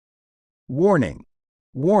Warning,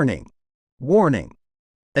 warning, warning.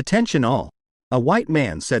 Attention all. A white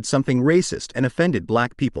man said something racist and offended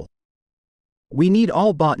black people. We need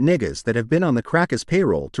all bot niggas that have been on the cracker's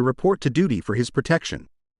payroll to report to duty for his protection.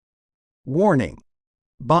 Warning.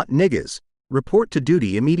 Bot niggas, report to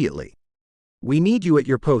duty immediately. We need you at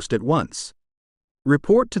your post at once.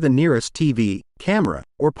 Report to the nearest TV, camera,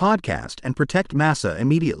 or podcast and protect Massa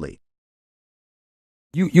immediately.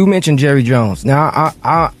 You mentioned Jerry Jones. Now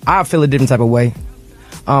I feel a different type of way.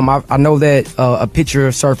 I know that a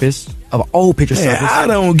picture surfaced, of an old picture surfaced. I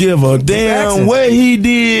don't give a damn what he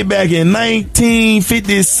did back in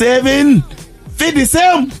 1957.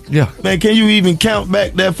 57? Yeah. Man, can you even count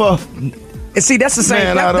back that far? And see, that's the same.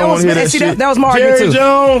 Man, I don't want to hear that shit. That was my argument Jerry too.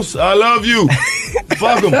 Jones, I love you.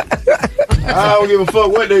 Fuck him. I don't give a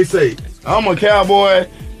fuck what they say. I'm a cowboy,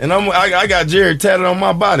 and I got Jerry tatted on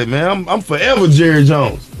my body, man. I'm forever Jerry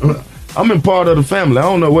Jones. I'm in part of the family. I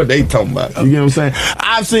don't know what they talking about. You get what I'm saying?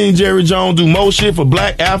 I've seen Jerry Jones do more shit for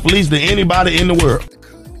black athletes than anybody in the world.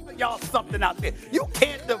 Y'all something out there. You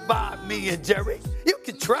can't divide me and Jerry. You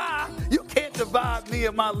can try. You can't divide me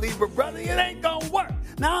and my Libra brother. It ain't gonna work.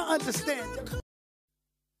 Now I understand.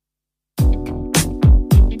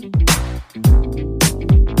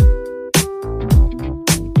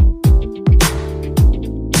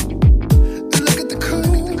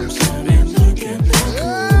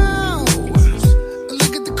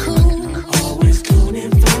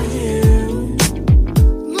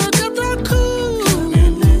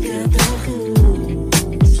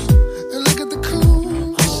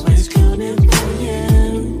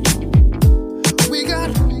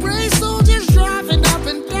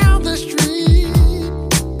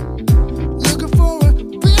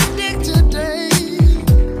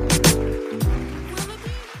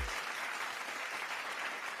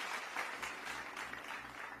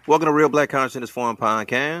 Welcome to Real Black Consciousness Forum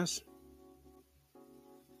Podcast.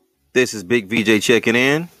 This is Big VJ checking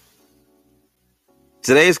in.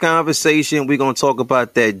 Today's conversation, we're going to talk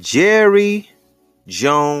about that Jerry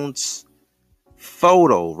Jones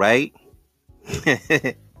photo, right?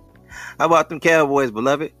 How about them Cowboys,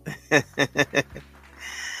 beloved?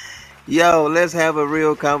 Yo, let's have a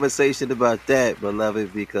real conversation about that,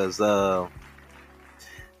 beloved, because that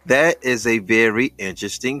is a very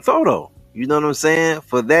interesting photo. You know what I'm saying?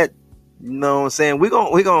 For that, you know what I'm saying? We're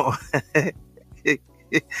going yo, check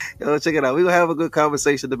it out. We're going to have a good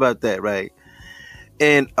conversation about that, right?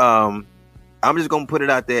 And I'm just going to put it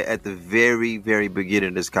out there at the very, very beginning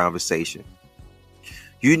of this conversation.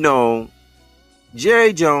 You know,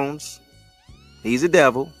 Jerry Jones, he's a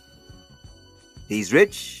devil. He's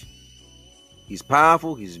rich. He's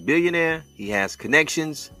powerful. He's a billionaire. He has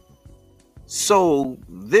connections. So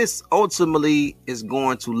this ultimately is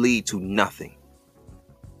going to lead to nothing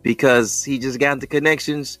because he just got the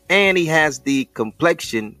connections and he has the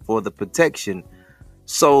complexion for the protection.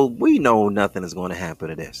 So we know nothing is going to happen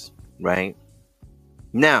to this, right?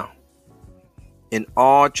 Now, in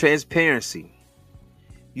all transparency,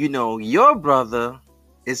 you know, your brother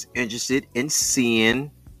is interested in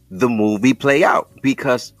seeing the movie play out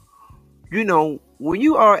because, you know, when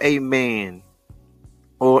you are a man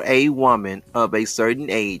or a woman of a certain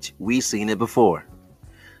age, we've seen it before.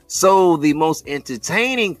 So the most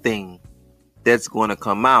entertaining thing that's going to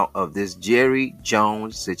come out of this Jerry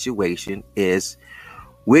Jones situation is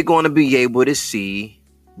we're going to be able to see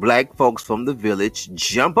black folks from the village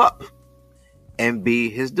jump up and be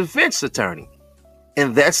his defense attorney.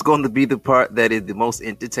 And that's going to be the part that is the most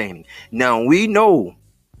entertaining. Now, we know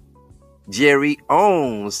Jerry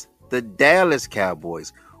owns the Dallas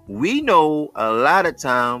Cowboys. We know a lot of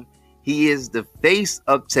time he is the face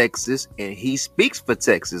of Texas and he speaks for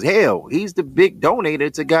Texas. Hell, he's the big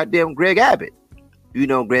donator to goddamn Greg Abbott. You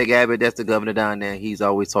know, Greg Abbott, that's the governor down there. He's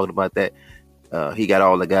always talking about that. He got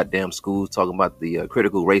all the goddamn schools talking about the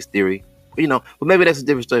critical race theory. You know, but maybe that's a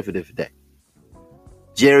different story for a different day.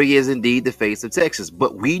 Jerry is indeed the face of Texas,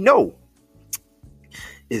 but we know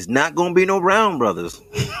it's not going to be no Brown brothers.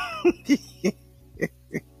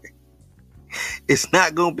 It's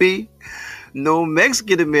not going to be no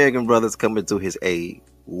Mexican-American brothers coming to his aid.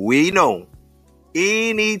 We know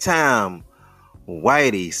anytime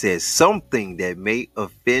Whitey says something that may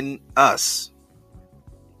offend us,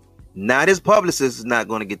 not his publicist is not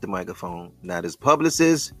going to get the microphone. Not his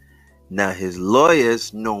publicist, not his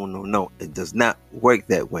lawyers. No. It does not work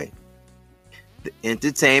that way. The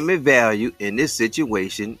entertainment value in this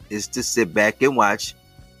situation is to sit back and watch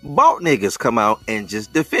bald niggas come out and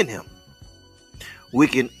just defend him. We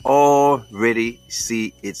can already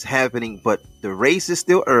see it's happening, but the race is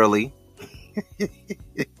still early.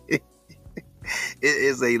 It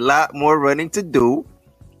is a lot more running to do.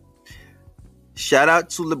 shout out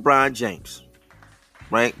to LeBron James.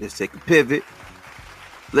 Right? Let's take a pivot.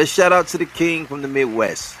 Let's shout out to the king from the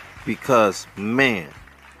Midwest. Because, man,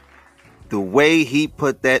 the way he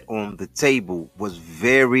put that on the table was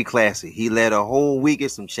very classy. He let a whole week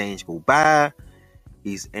and some change go by.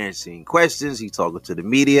 He's answering questions. He's talking to the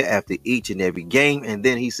media after each and every game. And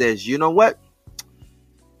then he says, you know what?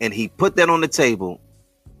 And he put that on the table.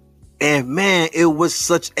 And, man, it was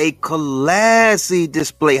such a classy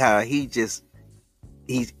display how hey,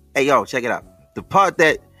 yo, check it out. The part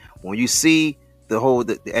that when you see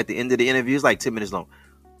at the end of the interview, it's like 10 minutes long.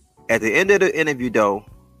 At the end of the interview, though,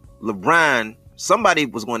 LeBron, somebody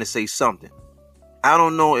was going to say something. I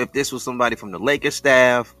don't know if this was somebody from the Lakers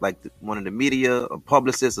staff, like one of the media, a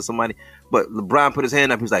publicist or somebody, but LeBron put his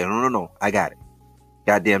hand up. He's like, no, I got it.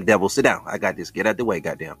 Goddamn devil, sit down. I got this. Get out the way,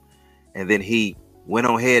 goddamn. And then he went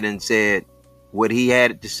on ahead and said what he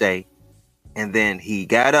had to say. And then he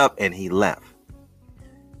got up and he left.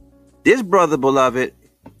 This brother, beloved,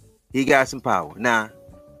 he got some power. Now,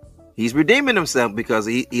 he's redeeming himself because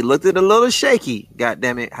he looked at a little shaky,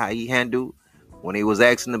 goddamn it, how he handled when he was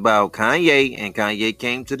asking about Kanye, and Kanye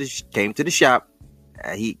came to the shop.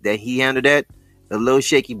 He handled that a little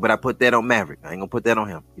shaky, but I put that on Maverick. I ain't gonna put that on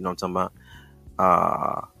him. You know what I'm talking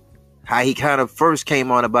about? How he kind of first came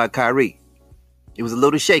on about Kyrie. It was a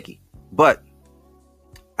little shaky, but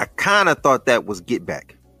I kind of thought that was get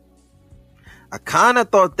back. I kind of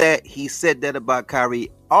thought that he said that about Kyrie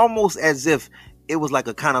almost as if it was like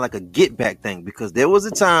a kind of like a get back thing, because there was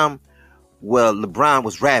a time where LeBron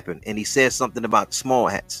was rapping and he said something about small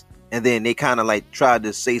hats, and then they kind of like tried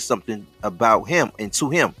to say something about him and to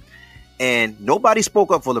him, and nobody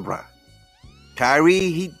spoke up for LeBron.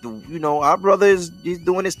 Kyrie, our brother he's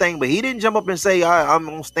doing his thing, but he didn't jump up and say I'm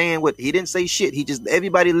gonna stand with. He didn't say shit.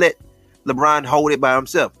 Everybody let LeBron hold it by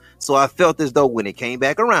himself. So I felt as though when it came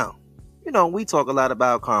back around, we talk a lot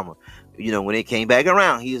about karma. When it came back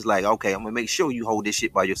around, he was like, okay, I'm gonna make sure you hold this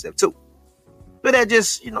shit by yourself too. But that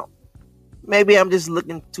just, maybe I'm just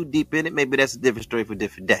looking too deep in it. Maybe that's a different story for a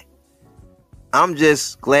different day. I'm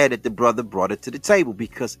just glad that the brother brought it to the table,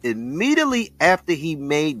 because immediately after he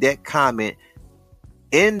made that comment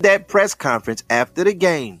in that press conference after the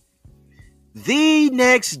game, the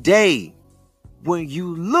next day, when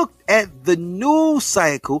you looked at the news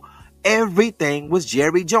cycle, everything was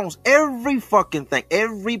Jerry Jones. Every fucking thing,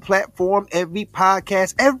 every platform, every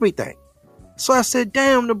podcast, everything. So I said,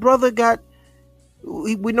 damn, the brother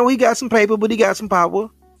we know he got some paper, but he got some power,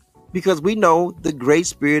 because we know the great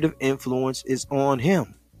spirit of influence is on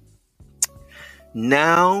him.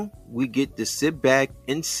 Now we get to sit back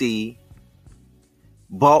and see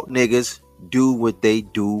bald niggas do what they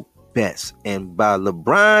do best. And by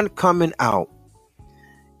LeBron coming out,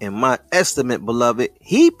 in my estimate, beloved,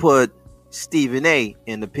 he put Stephen A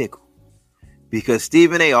in the pickle, because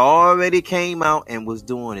Stephen A already came out and was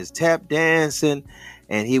doing his tap dancing,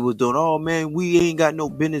 and he was doing, oh man, we ain't got no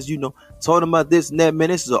business, talking about this and that, man,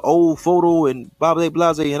 this is an old photo and blah, blah,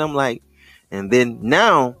 blah, blah. And I'm like, and then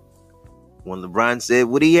now when LeBron said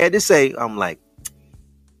what he had to say, I'm like,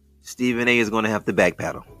 Stephen A is going to have to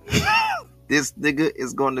backpedal. This nigga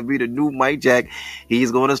is going to be the new Mike Jack.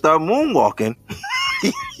 He's going to start moonwalking.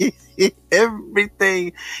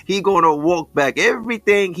 Everything he going to walk back,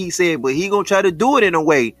 everything he said, but he going to try to do it in a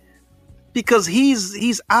way, because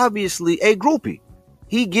he's obviously a groupie.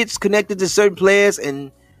 He gets connected to certain players,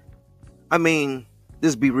 and I mean,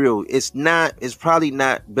 let's be real. It's probably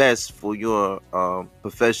not best for your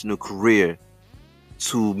professional career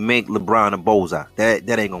to make LeBron a bullseye. That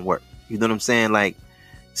ain't gonna work. You know what I'm saying? Like,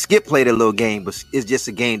 Skip played a little game, but it's just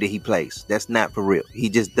a game that he plays. That's not for real. He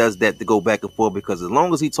just does that to go back and forth, because as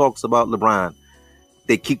long as he talks about LeBron,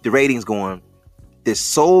 they keep the ratings going. There's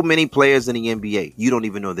so many players in the NBA, you don't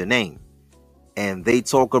even know their name. And they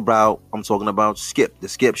talk about, I'm talking about Skip, the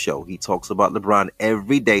Skip Show. He talks about LeBron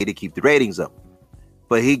every day to keep the ratings up.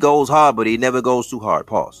 But he goes hard, but he never goes too hard.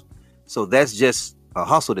 Pause. So that's just a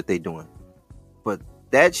hustle that they're doing. But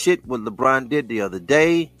that shit what LeBron did the other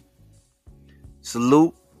day,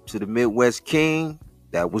 salute to the Midwest King.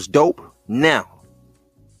 That was dope. Now,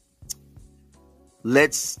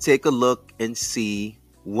 let's take a look and see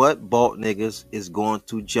what bald niggas is going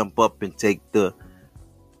to jump up and take the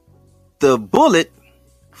bullet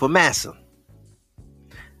for Massa.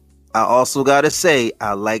 I also got to say,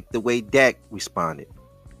 I like the way Dak responded.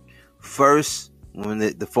 First, when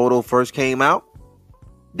the photo first came out,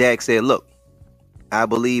 Dak said, look, I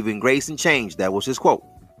believe in grace and change. That was his quote.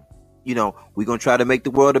 We're going to try to make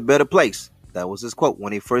the world a better place. That was his quote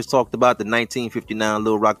when he first talked about the 1959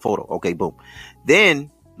 Lil Rock photo. Okay, boom.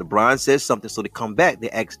 Then LeBron says something, so they come back. They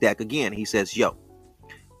ask Dak again. He says, yo,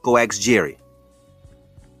 go ask Jerry.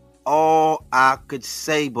 all I could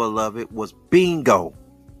say, beloved, was bingo.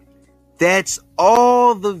 That's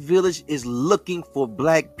all the village is looking for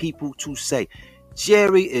black people to say.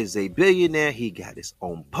 Jerry is a billionaire. He got his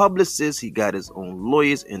own publicists. He got his own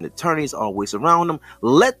lawyers and attorneys always around him.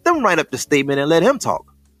 Let them write up the statement and let him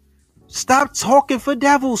talk. Stop talking for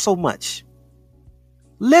devil so much.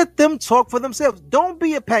 Let them talk for themselves. Don't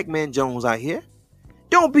be a Pac-Man Jones out here.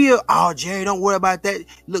 Don't be oh, Jerry, don't worry about that.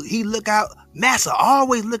 Look, he look out. Massa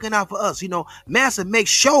always looking out for us. You know, Massa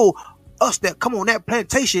makes sure us that come on that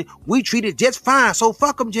plantation, we treated just fine. So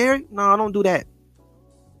fuck him, Jerry. No, don't do that.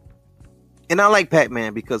 And I like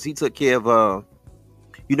Pac-Man because he took care of,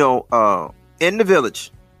 in the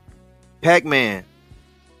village, Pac-Man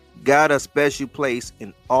got a special place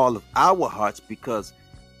in all of our hearts because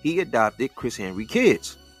he adopted Chris Henry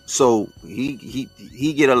kids. So he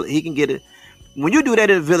can get it. When you do that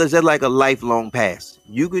in the village, that's like a lifelong pass.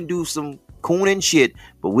 You can do some cooning shit,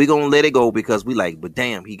 but we gonna let it go because we like, but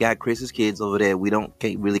damn, he got Chris's kids over there. We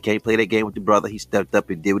can't play that game with the brother. He stepped up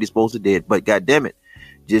and did what he's supposed to do. But goddamn it,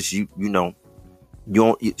 just you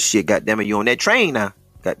shit, goddamn it, you on that train now.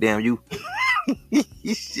 Goddamn you.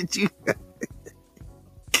 Shit, you.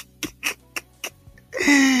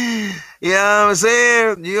 You know what I'm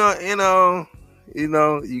saying? You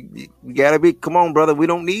gotta be, come on, brother. We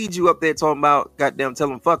don't need you up there talking about goddamn tell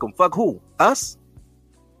them fuck them. Fuck who? Us?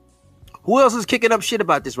 Who else is kicking up shit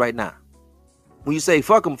about this right now? When you say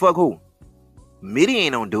fuck them, fuck who? Mitty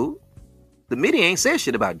ain't on dude. The Mitty ain't said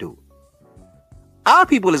shit about dude. Our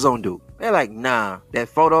people is on dude. They're like, nah, that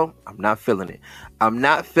photo, I'm not feeling it. I'm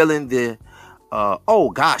not feeling the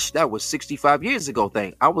oh gosh, that was 65 years ago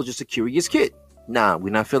thing. I was just a curious kid. Nah,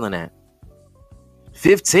 we're not feeling that.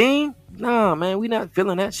 15? Nah, man, we not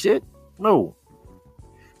feeling that shit. No,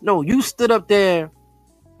 you stood up there.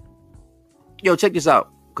 Yo, check this out.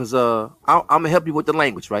 Because I'm going to help you with the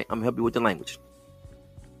language, right? I'm going to help you with the language.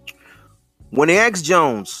 When they asked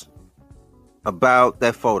Jones about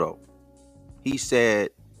that photo, he said,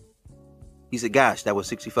 gosh, that was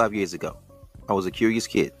 65 years ago. I was a curious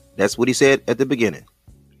kid. That's what he said at the beginning.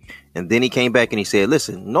 And then he came back and he said,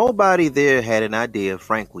 listen, nobody there had an idea,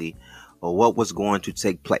 frankly, of what was going to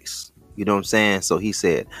take place. You know what I'm saying? So he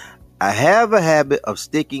said, I have a habit of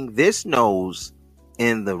sticking this nose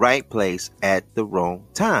in the right place at the wrong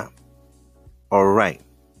time. All right.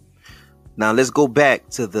 Now let's go back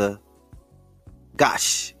to the,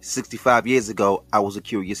 gosh, 65 years ago, I was a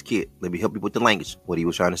curious kid. Let me help you with the language, what he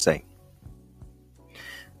was trying to say.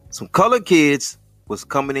 Some colored kids was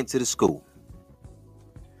coming into the school.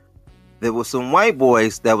 There were some white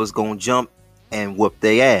boys that was going to jump and whoop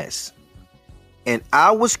their ass. And I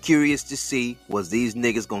was curious to see, was these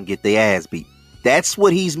niggas going to get their ass beat? That's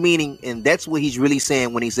what he's meaning, and that's what he's really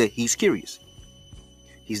saying when he said he's curious.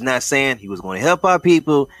 He's not saying he was going to help our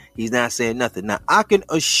people. He's not saying nothing. Now, I can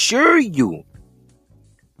assure you,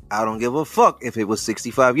 I don't give a fuck if it was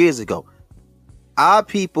 65 years ago. Our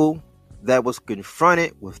people that was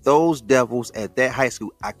confronted with those devils at that high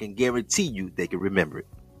school, I can guarantee you they can remember it.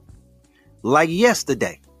 Like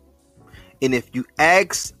yesterday. And if you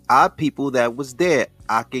ask our people that was there,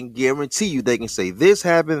 I can guarantee you they can say this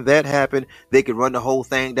happened, that happened. They can run the whole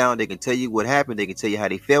thing down. They can tell you what happened. They can tell you how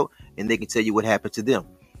they felt. And they can tell you what happened to them.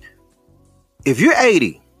 If you're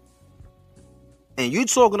 80 and you're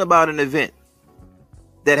talking about an event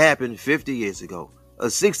that happened 50 years ago or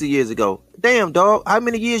 60 years ago, damn, dog, how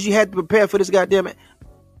many years you had to prepare for this goddamn?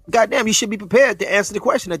 Goddamn, you should be prepared to answer the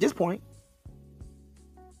question at this point.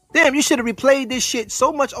 Damn, you should have replayed this shit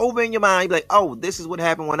so much over in your mind. Like, oh, this is what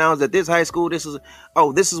happened when I was at this high school. This is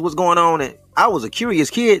what's going on. And I was a curious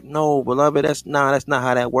kid. No, beloved, that's not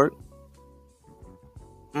how that worked.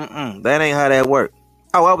 That ain't how that worked.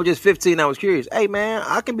 Oh, I was just 15. I was curious. Hey, man,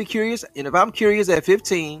 I can be curious. And if I'm curious at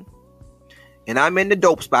 15 and I'm in the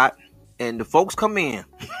dope spot and the folks come in,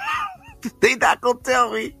 they not going to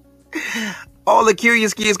tell me all the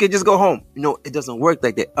curious kids can just go home. No, it doesn't work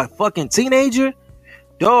like that. A fucking teenager?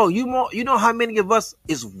 Dog, you know how many of us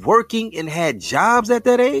is working and had jobs at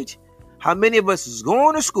that age? How many of us is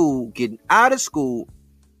going to school, getting out of school,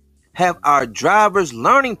 have our driver's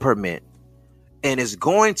learning permit, and is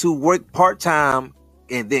going to work part-time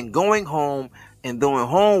and then going home and doing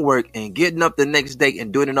homework and getting up the next day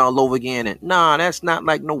and doing it all over again? And nah, that's not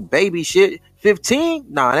like no baby shit. 15?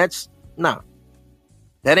 Nah,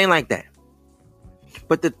 that ain't like that.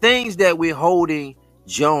 But the things that we're holding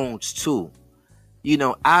Jones to,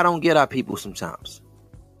 I don't get our people sometimes.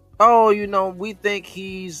 Oh, we think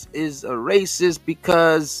is a racist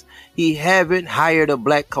because he haven't hired a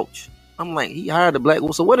black coach. I'm like, he hired a black.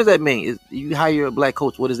 So what does that mean? You hire a black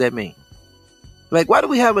coach. What does that mean? Like, why do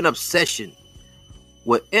we have an obsession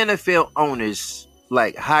with NFL owners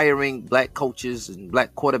like hiring black coaches and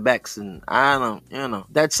black quarterbacks, and I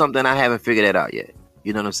don't, that's something I haven't figured that out yet.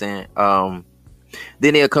 You know what I'm saying?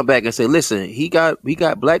 Then they'll come back and say, listen, we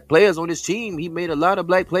got black players on this team. He made a lot of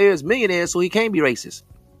black players millionaires, so he can't be racist.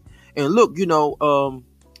 And look,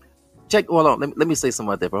 check. Hold on, let me say something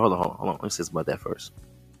about that. Hold on. Let me say something about that first.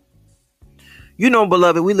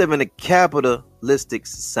 Beloved, we live in a capitalistic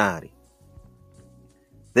society.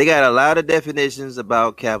 They got a lot of definitions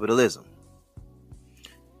about capitalism.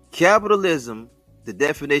 Capitalism, the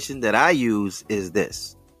definition that I use is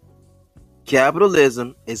this.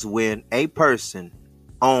 Capitalism is when a person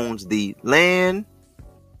owns the land,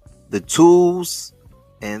 the tools,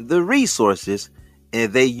 and the resources,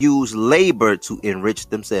 and they use labor to enrich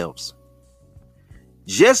themselves.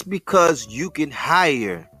 Just because you can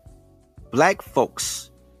hire black folks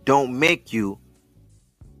don't make you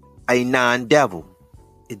a non-devil.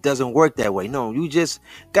 It doesn't work that way. No, you just,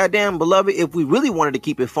 goddamn beloved, if we really wanted to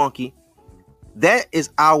keep it funky, that is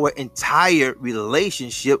our entire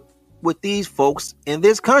relationship with these folks in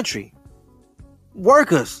this country.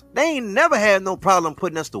 Workers, they ain't never had no problem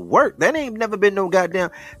putting us to work. That ain't never been no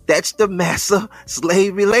goddamn, that's the master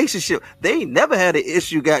slave relationship. They ain't never had an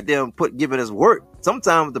issue goddamn giving us work.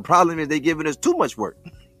 Sometimes the problem is they giving us too much work.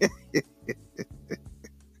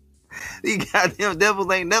 These goddamn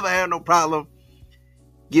devils ain't never had no problem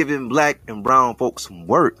giving black and brown folks some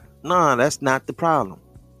work. Nah, that's not the problem.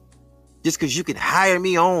 Just because you can hire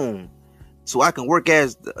me on so I can work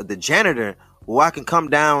as the janitor, or I can come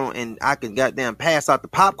down and I can goddamn pass out the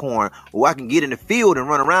popcorn, or I can get in the field and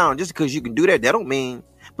run around, just because you can do that don't mean.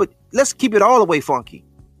 But let's keep it all the way funky.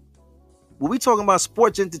 When we talking about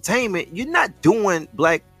sports entertainment, you're not doing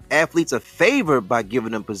black athletes a favor by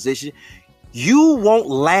giving them position. You won't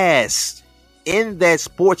last in that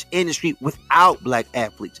sports industry without black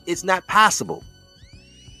athletes. It's not possible.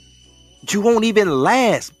 You won't even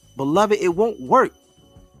last, beloved. It won't work.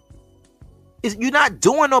 You're not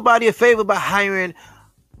doing nobody a favor by hiring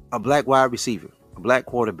a black wide receiver, a black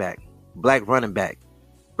quarterback, black running back.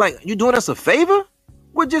 Like, you doing us a favor?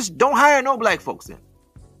 Well, just don't hire no black folks then.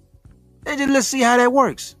 And just let's see how that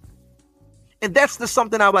works. And that's the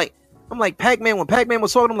something I'm like Pac-Man. When Pac-Man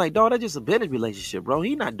was talking, I'm like, dog, that's just a business relationship, bro.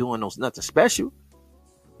 He not doing nothing special.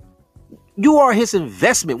 You are his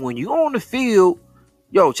investment when you on the field.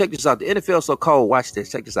 Yo, check this out. The NFL so cold. Watch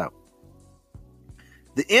this. Check this out.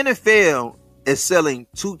 The NFL is selling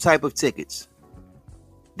two type of tickets.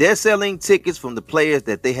 They're selling tickets from the players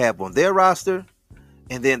that they have on their roster,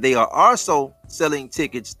 and then they are also selling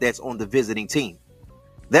tickets that's on the visiting team.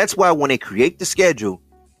 That's why when they create the schedule,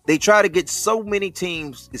 they try to get so many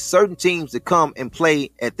teams, certain teams, to come and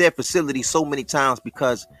play at their facility so many times,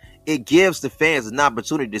 because it gives the fans an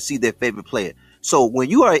opportunity to see their favorite player. So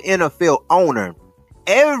when you are an NFL owner,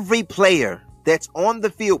 every player that's on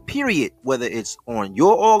the field, period, whether it's on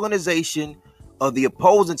your organization or the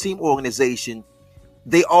opposing team organization,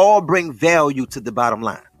 they all bring value to the bottom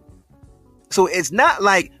line. So it's not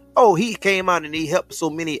like, oh, he came out and he helped so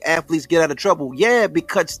many athletes get out of trouble. Yeah,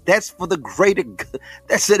 because that's for the greater good.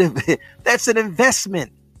 That's an investment.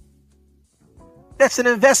 That's an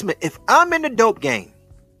investment. If I'm in the dope game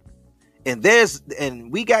and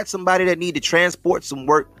we got somebody that need to transport some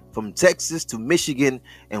work from Texas to Michigan,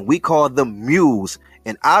 and we call them mules,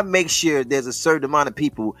 and I make sure there's a certain amount of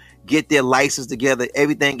people get their license together,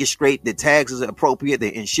 everything is straight, the taxes are appropriate,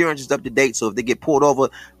 the insurance is up to date, so if they get pulled over,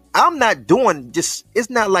 I'm not doing just, it's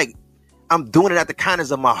not like I'm doing it at the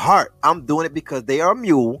kindness of my heart. I'm doing it because they are a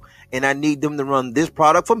mule and I need them to run this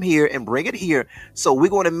product from here and bring it here. So we're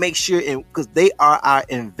going to make sure, because they are our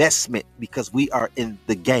investment, because we are in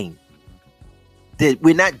the game, that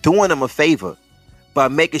we're not doing them a favor by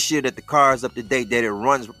making sure that the car is up to date, that it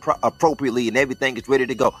runs appropriately and everything is ready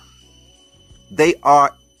to go. They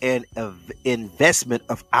are an investment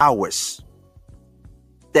of ours.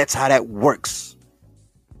 That's how that works.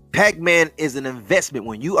 Pac-Man is an investment.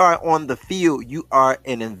 When you are on the field, you are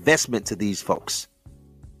an investment to these folks.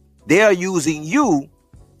 They are using you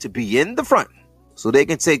to be in the front so they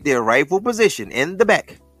can take their rightful position in the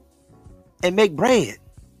back and make bread.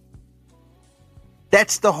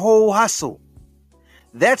 That's the whole hustle.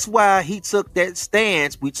 That's why he took that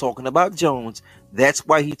stance. We talking about Jones. That's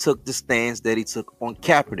why he took the stance that he took on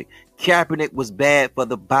Kaepernick. Kaepernick was bad for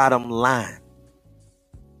the bottom line.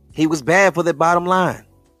 He was bad for the bottom line.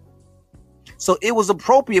 So it was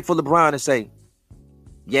appropriate for LeBron to say,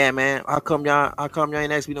 yeah, man, how come y'all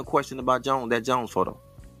ain't asked me no question about that Jones photo?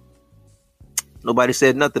 Nobody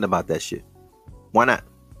said nothing about that shit. Why not?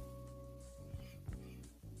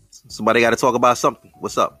 Somebody got to talk about something.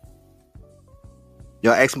 What's up?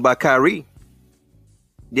 Y'all asked me about Kyrie.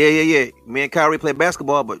 Yeah. Me and Kyrie play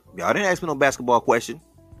basketball, but y'all didn't ask me no basketball question.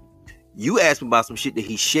 You asked me about some shit that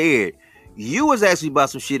he shared. You was asking me about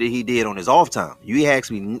some shit that he did on his off time. You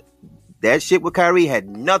asked me that shit with Kyrie had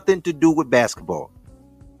nothing to do with basketball.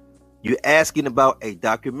 You're asking about a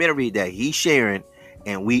documentary that he's sharing,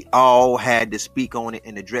 and we all had to speak on it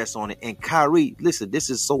and address on it. And Kyrie, listen, this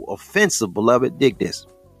is so offensive, beloved. Dig this.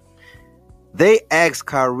 They asked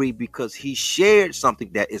Kyrie because he shared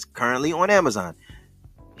something that is currently on Amazon.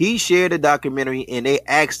 He shared a documentary and they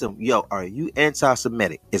asked him, yo, are you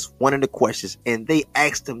anti-Semitic? It's one of the questions. And they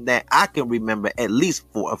asked him that. I can remember at least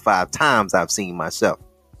 4 or 5 times I've seen myself.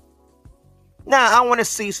 Now, I want to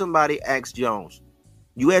see somebody ask Jones,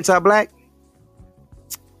 you anti-black?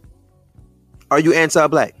 Are you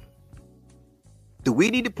anti-black? Do we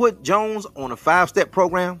need to put Jones on a 5-step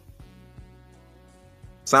program?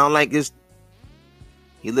 Sound like this.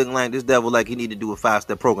 He looking like this devil like he need to do a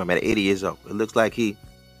 5-step program at 80 years old. It looks like he.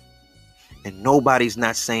 And nobody's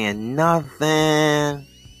not saying nothing.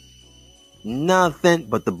 Nothing.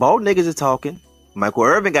 But the bald niggas are talking. Michael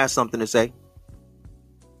Irvin got something to say.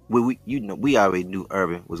 We already knew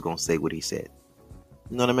Irvin was going to say what he said.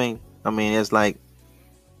 You know what I mean? I mean, it's like,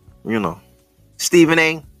 Stephen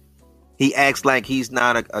A. He acts like he's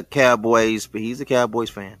not a Cowboys, but he's a Cowboys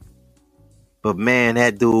fan. But man,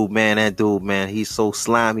 that dude, he's so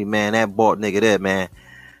slimy, man. That bald nigga there, man.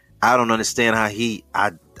 I don't understand how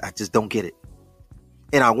I just don't get it.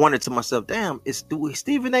 And I wondered to myself, damn, do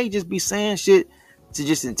Stephen A just be saying shit to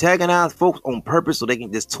just antagonize folks on purpose so they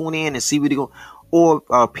can just tune in and see what he go? Or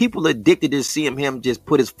are people addicted to seeing him just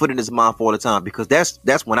put his foot in his mouth all the time? Because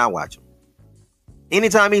that's when I watch him.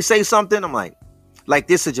 Anytime he say something, I'm like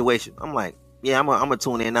this situation, I'm like, yeah, I'm gonna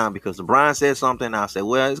tune in now because LeBron said something. I'll say,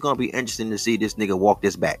 well, it's gonna be interesting to see this nigga walk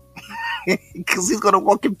this back because he's gonna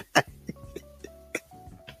walk it back.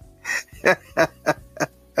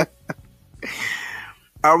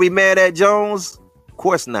 Are we mad at Jones? Of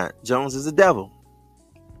course not. Jones is a devil.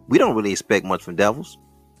 We don't really expect much from devils.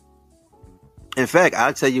 In fact,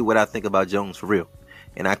 I'll tell you what I think about Jones for real.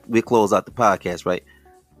 And we close out the podcast, right?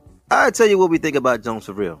 I'll tell you what we think about Jones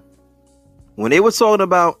for real. When they were talking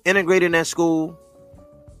about integrating that school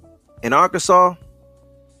in Arkansas,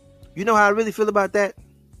 you know how I really feel about that?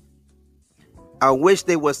 I wish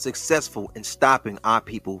they were successful in stopping our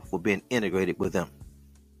people from being integrated with them.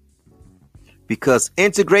 Because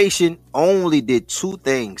integration only did 2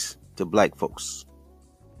 things to black folks.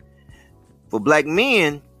 For black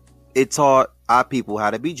men, it taught our people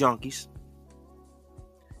how to be junkies.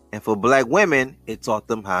 And for black women, it taught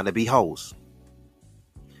them how to be hoes.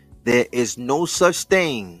 There is no such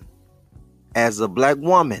thing as a black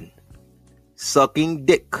woman sucking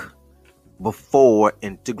dick before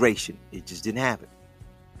integration. It just didn't happen.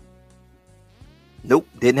 Nope,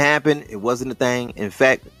 didn't happen. It wasn't a thing. In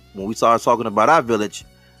fact, when we started talking about our village,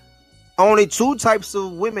 only 2 types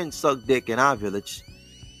of women suck dick in our village: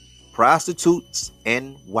 prostitutes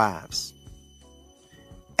and wives.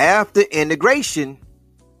 After integration,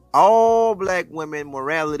 all black women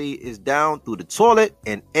morality is down through the toilet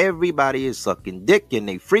and everybody is sucking dick and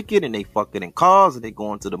they freaking and they fucking in cars and they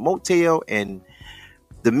going to the motel and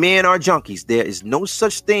the men are junkies. There is no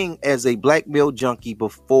such thing as a black male junkie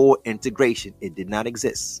before integration. It did not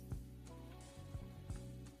exist.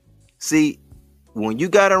 See, when you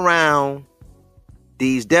got around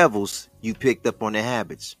these devils, you picked up on their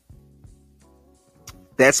habits.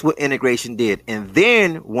 That's what integration did. And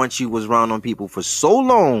then once you was around on people for so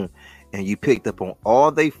long and you picked up on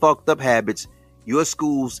all they fucked up habits, your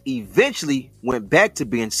schools eventually went back to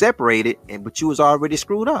being separated, but you was already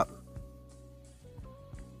screwed up.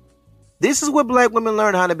 This is what black women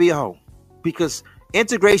learn how to be a hoe, because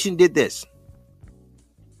integration did this.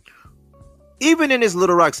 Even in this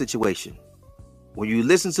Little Rock situation, when you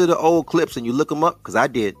listen to the old clips and you look them up, because I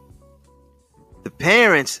did, the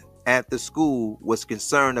parents at the school was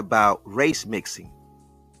concerned about race mixing.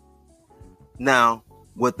 Now,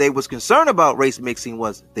 what they was concerned about race mixing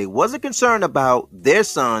was they wasn't concerned about their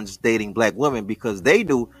sons dating black women because they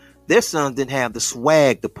knew their sons didn't have the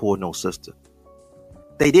swag to pull no sister.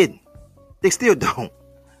 They didn't. They still don't.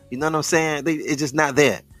 You know what I'm saying? It's just not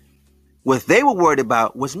there. What they were worried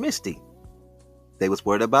about was Misty. They was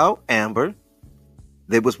worried about Amber.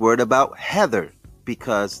 They was worried about Heather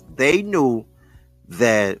because they knew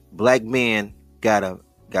that black men got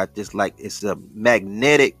this, like, it's a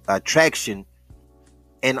magnetic attraction.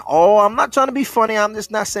 And I'm not trying to be funny. I'm just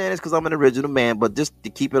not saying this because I'm an original man, but just to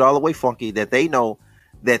keep it all the way funky, that they know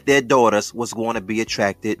that their daughters was going to be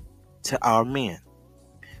attracted to our men.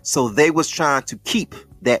 So they was trying to keep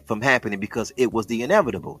that from happening because it was the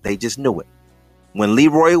inevitable. They just knew it. When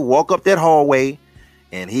Leroy walked up that hallway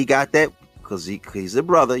And he got that because he's a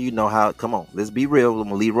brother. You know how, come on, let's be real. I'm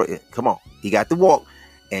gonna leave, come on. He got the walk,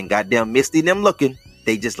 and goddamn Misty and them looking,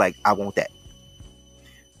 they just like, I want that.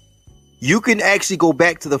 You can actually go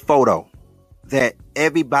back to the photo that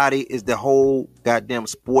everybody is, the whole goddamn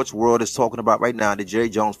sports world is talking about right now, the Jerry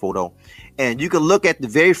Jones photo. And you can look at the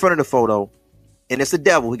very front of the photo, and it's the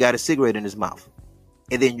devil. He got a cigarette in his mouth.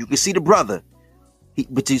 And then you can see the brother,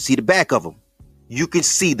 but you see the back of him. You can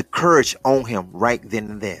see the courage on him right then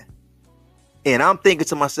and there. And I'm thinking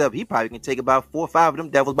to myself, he probably can take about 4 or 5 of them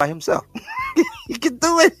devils by himself. He can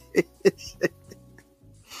do it.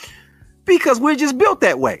 Because we're just built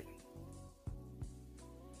that way.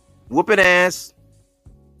 Whooping ass,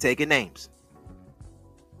 taking names.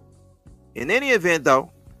 In any event,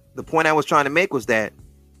 though, the point I was trying to make was that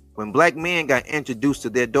when black men got introduced to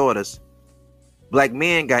their daughters, black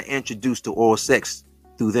men got introduced to oral sex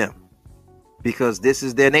through them. Because this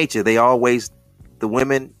is their nature. They always, the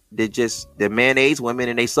women, they're mayonnaise women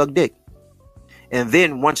and they suck dick. And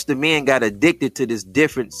then once the men got addicted to this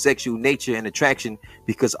different sexual nature and attraction,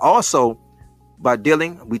 because also by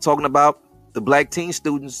dealing, we talking about the black teen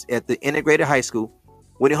students at the integrated high school,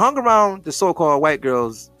 when they hung around the so-called white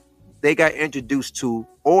girls, they got introduced to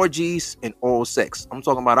orgies and oral sex. I'm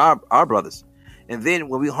talking about our brothers. And then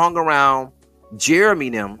when we hung around Jeremy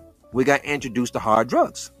and them, we got introduced to hard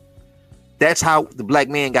drugs. That's how the black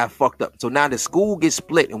man got fucked up. So now the school gets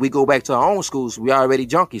split and we go back to our own schools. We already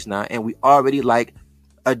junkies now, and we already like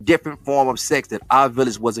a different form of sex that our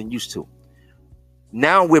village wasn't used to.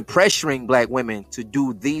 Now we're pressuring black women to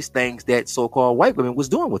do these things that so-called white women was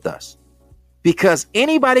doing with us. Because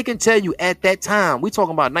anybody can tell you at that time, we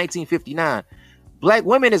talking about 1959, black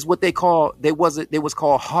women is what they was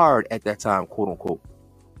called hard at that time, quote unquote.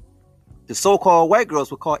 The so-called white girls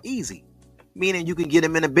were called easy. Meaning you can get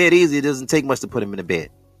them in the bed easy. It doesn't take much to put them in the bed.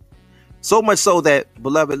 So much so that,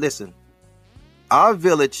 beloved, listen, our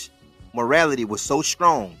village morality was so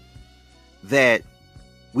strong that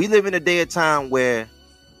we live in a day of time where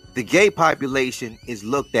the gay population is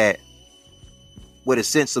looked at with a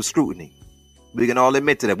sense of scrutiny. We can all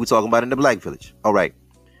admit to that. We're talking about in the black village. All right.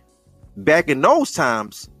 Back in those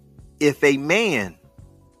times, if a man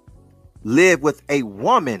lived with a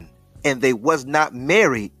woman and they was not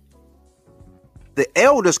married, the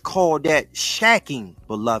elders called that shacking,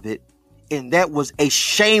 beloved, and that was a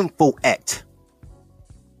shameful act.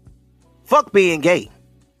 Fuck being gay.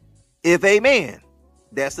 If a man,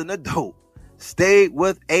 that's an adult, stayed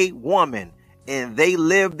with a woman and they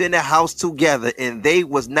lived in a house together and they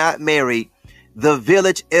was not married, the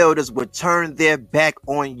village elders would turn their back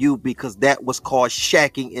on you because that was called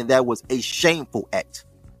shacking and that was a shameful act.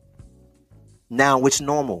 Now it's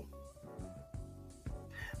normal.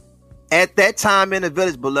 At that time in the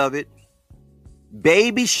village, beloved,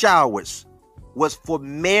 baby showers was for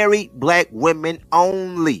married black women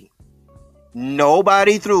only.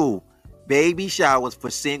 Nobody threw baby showers for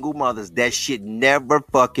single mothers. That shit never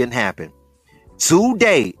fucking happened.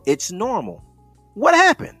 Today, it's normal. What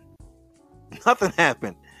happened? Nothing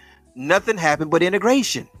happened. Nothing happened but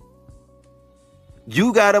integration.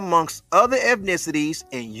 You got amongst other ethnicities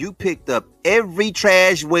and you picked up every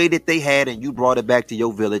trash way that they had and you brought it back to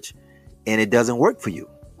your village. And it doesn't work for you.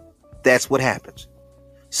 That's what happens.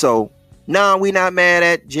 So, no, we not mad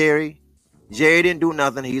at Jerry. Jerry didn't do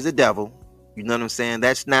nothing. He's a devil. You know what I'm saying?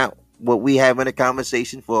 That's not what we having a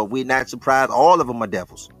conversation for. We're not surprised. All of them are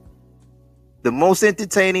devils. The most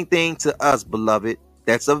entertaining thing to us, beloved,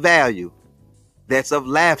 that's of value, that's of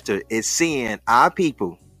laughter, is seeing our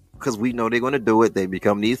people, because we know they're going to do it. They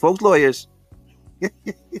become these folks lawyers.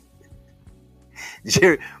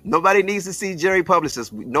 Jerry, nobody needs to see Jerry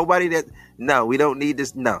publicists. Nobody no, we don't need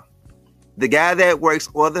this. No. The guy that works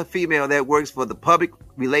or the female that works for the public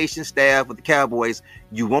relations staff of the Cowboys,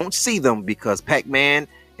 you won't see them because Pac-Man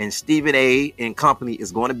and Stephen A. and company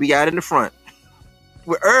is going to be out in the front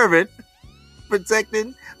with Irvin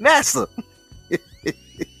protecting Massa.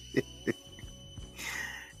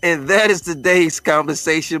 And that is today's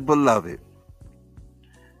conversation, beloved.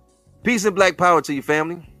 Peace and black power to you,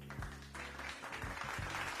 family.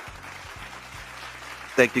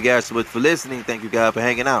 Thank you guys so much for listening. Thank you guys for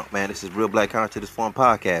hanging out, man. This is Real Black Consciousness Forum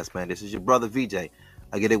Podcast, man. This is your brother VJ.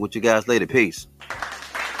 I'll get it with you guys later. Peace.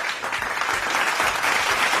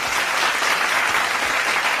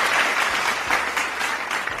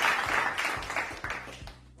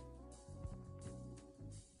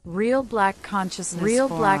 Real Black Consciousness Real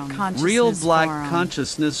Forum. Black Consciousness Real Black Forum.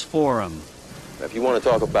 Consciousness Forum. If you want to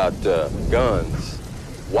talk about guns,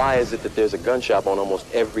 why is it that there's a gun shop on almost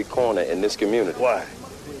every corner in this community? Why?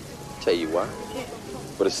 Tell you why.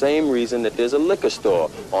 For the same reason that there's a liquor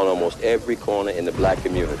store on almost every corner in the black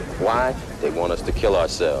community. Why? They want us to kill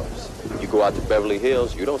ourselves. You go out to Beverly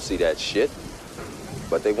Hills, you don't see that shit.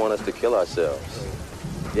 But they want us to kill ourselves.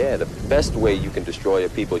 Yeah, the best way you can destroy a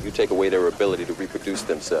people, you take away their ability to reproduce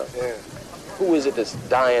themselves. Yeah. Who is it that's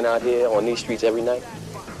dying out here on these streets every night?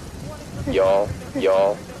 Y'all,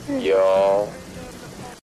 y'all, y'all.